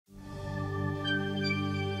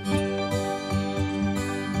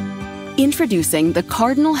Introducing the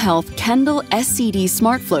Cardinal Health Kendall SCD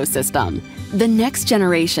SmartFlow system, the next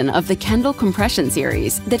generation of the Kendall compression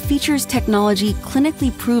series that features technology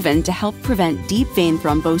clinically proven to help prevent deep vein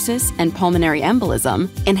thrombosis and pulmonary embolism,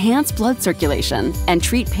 enhance blood circulation, and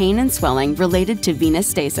treat pain and swelling related to venous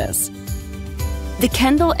stasis. The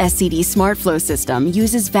Kendall SCD SmartFlow system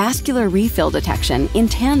uses vascular refill detection in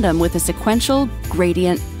tandem with a sequential,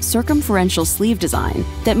 gradient, circumferential sleeve design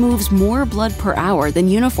that moves more blood per hour than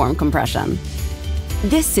uniform compression.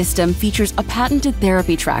 This system features a patented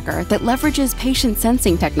therapy tracker that leverages patient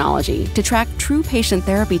sensing technology to track true patient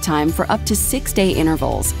therapy time for up to 6-day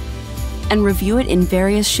intervals and review it in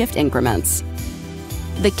various shift increments.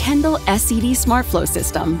 The Kendall SCD SmartFlow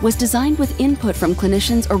system was designed with input from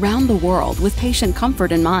clinicians around the world with patient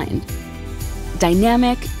comfort in mind.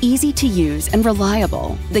 Dynamic, easy to use, and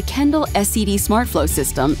reliable, the Kendall SCD SmartFlow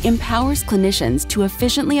system empowers clinicians to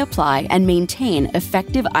efficiently apply and maintain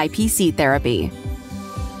effective IPC therapy.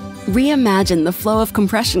 Reimagine the flow of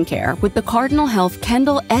compression care with the Cardinal Health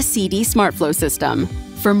Kendall SCD SmartFlow system.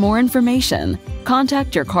 For more information,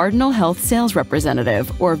 contact your Cardinal Health sales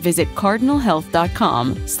representative or visit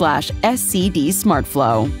cardinalhealth.com/SCD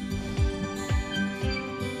SmartFlow.